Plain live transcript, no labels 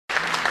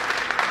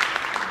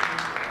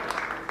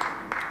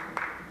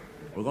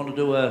We're going to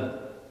do a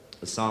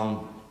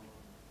song.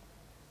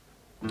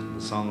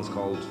 The song is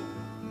called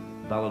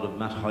Ballad of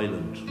Matt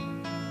Hyland.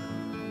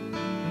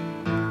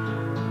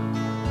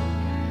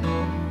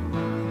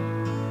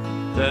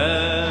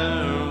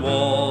 There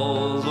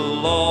was a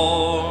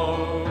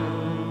lord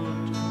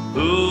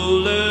who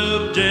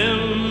lived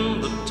in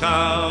the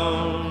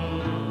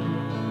town.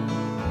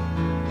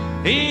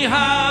 He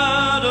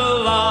had a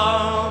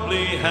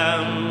lovely,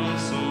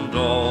 handsome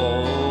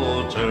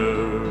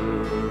daughter.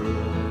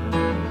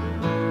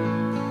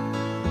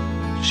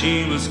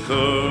 She was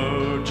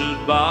courted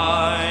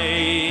by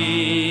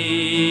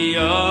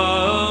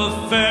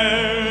a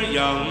fair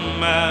young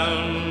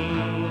man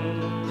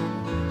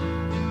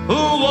who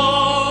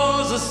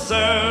was a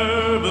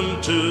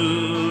servant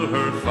to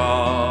her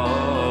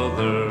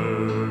father.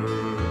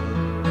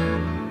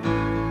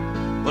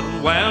 But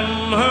when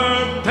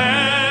her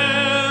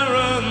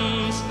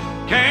parents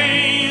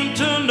came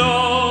to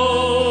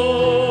know,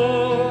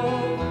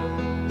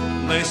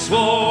 they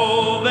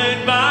swore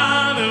they'd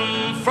ban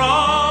him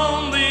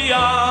from the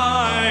island.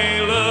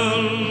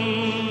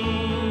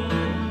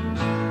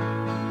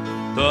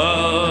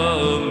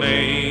 The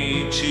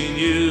maid, she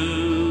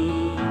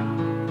knew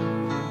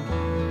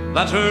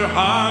that her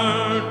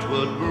heart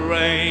would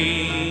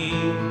break,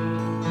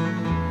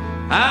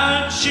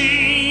 and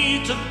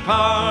she took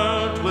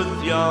part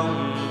with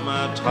young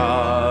Matt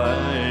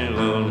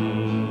Hyland.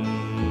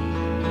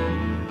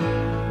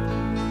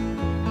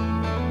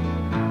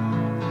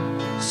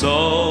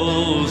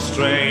 So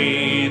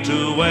straight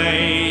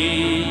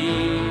away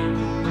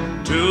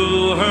to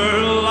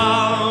her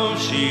love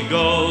she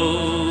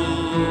goes,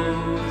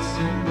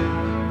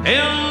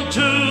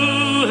 into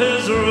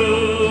his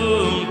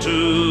room to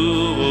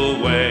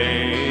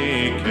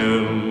awake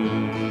him,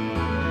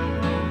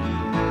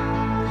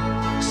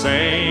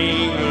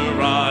 saying,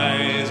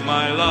 "Arise,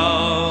 my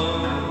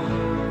love,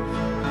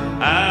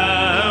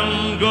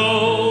 and go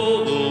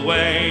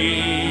away.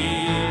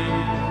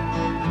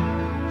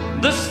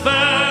 This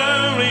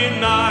very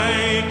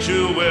night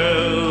you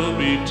will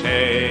be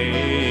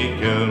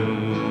taken."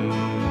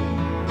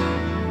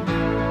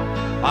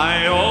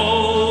 I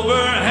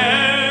overheard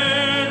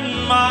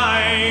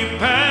my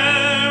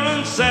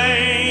parents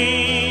say,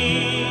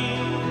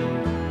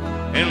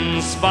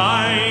 in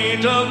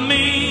spite of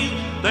me,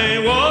 they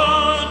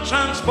would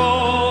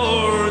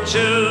transport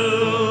you.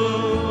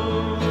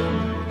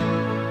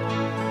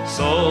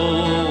 So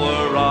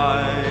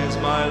arise,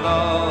 my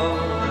love,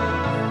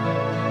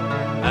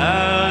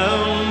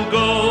 and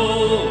go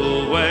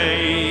away.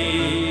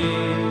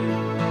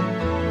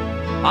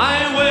 I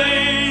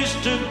wish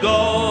to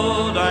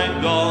God I'd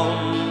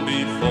gone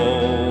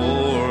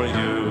before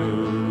you.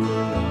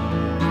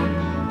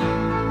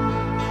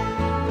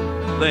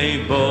 They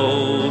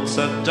both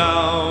sat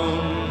down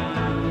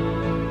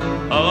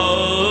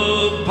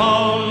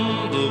upon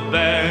the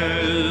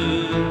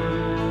bed,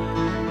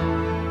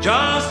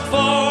 just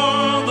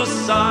for the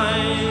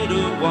sight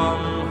of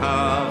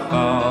 1/2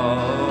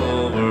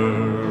 hour,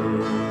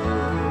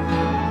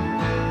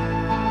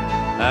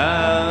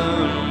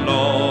 and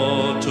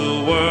not a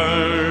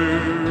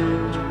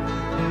word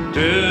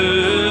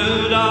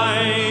did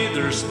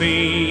either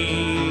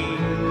speak,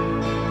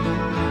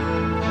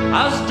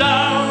 as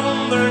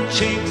down their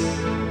cheeks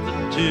the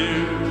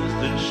tears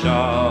did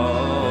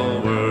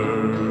shower.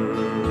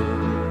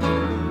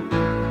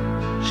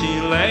 She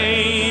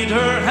laid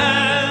her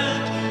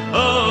head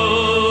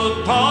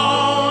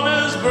upon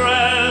his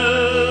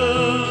breast,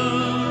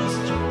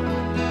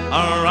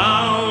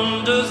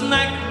 around his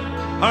neck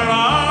her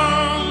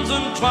arms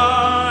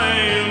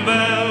entwined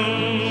them.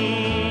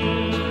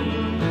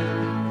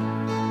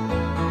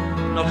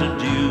 Not a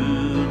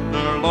duke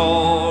nor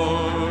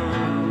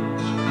lord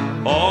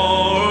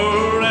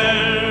or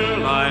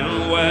airline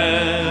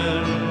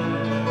when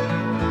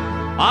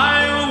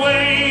I'll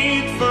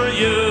wait for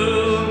you,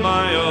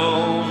 my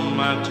own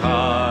Matt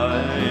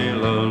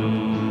Hyland.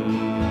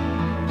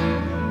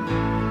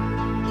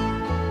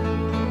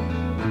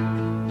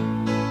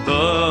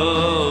 The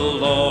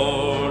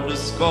Lord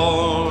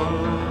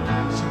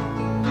discourse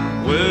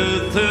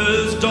with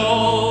his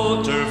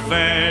daughter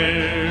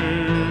fair,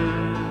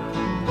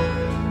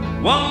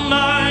 one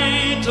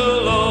night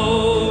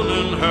alone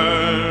in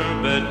her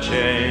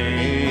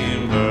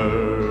bedchamber,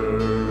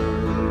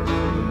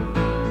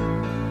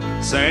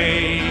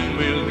 saying,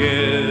 "We'll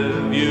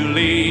give you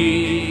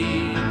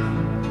leave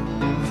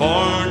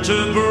for to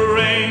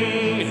bring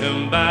him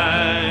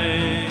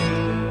back,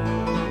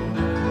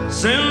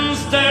 since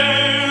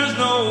there's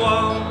no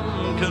one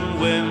can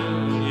win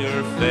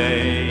your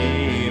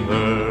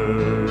favor."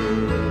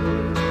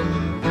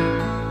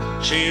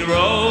 She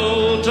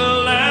wrote a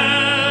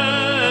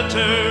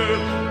letter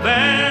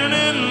then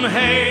in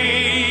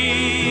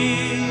haste,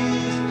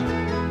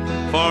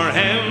 for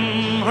him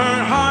her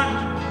heart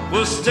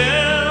was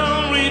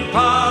still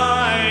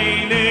repining.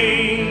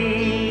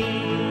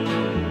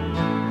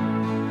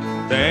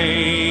 They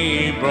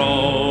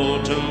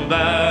brought him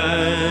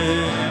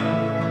back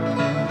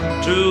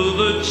to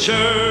the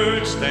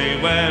church they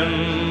went,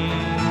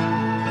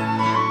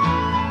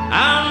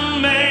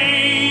 and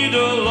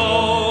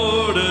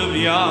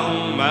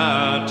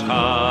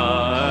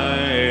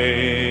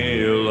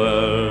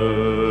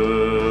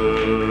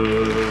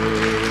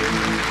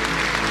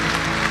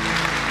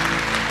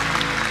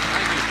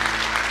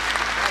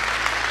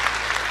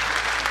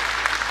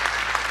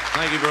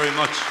Thank you very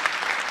much.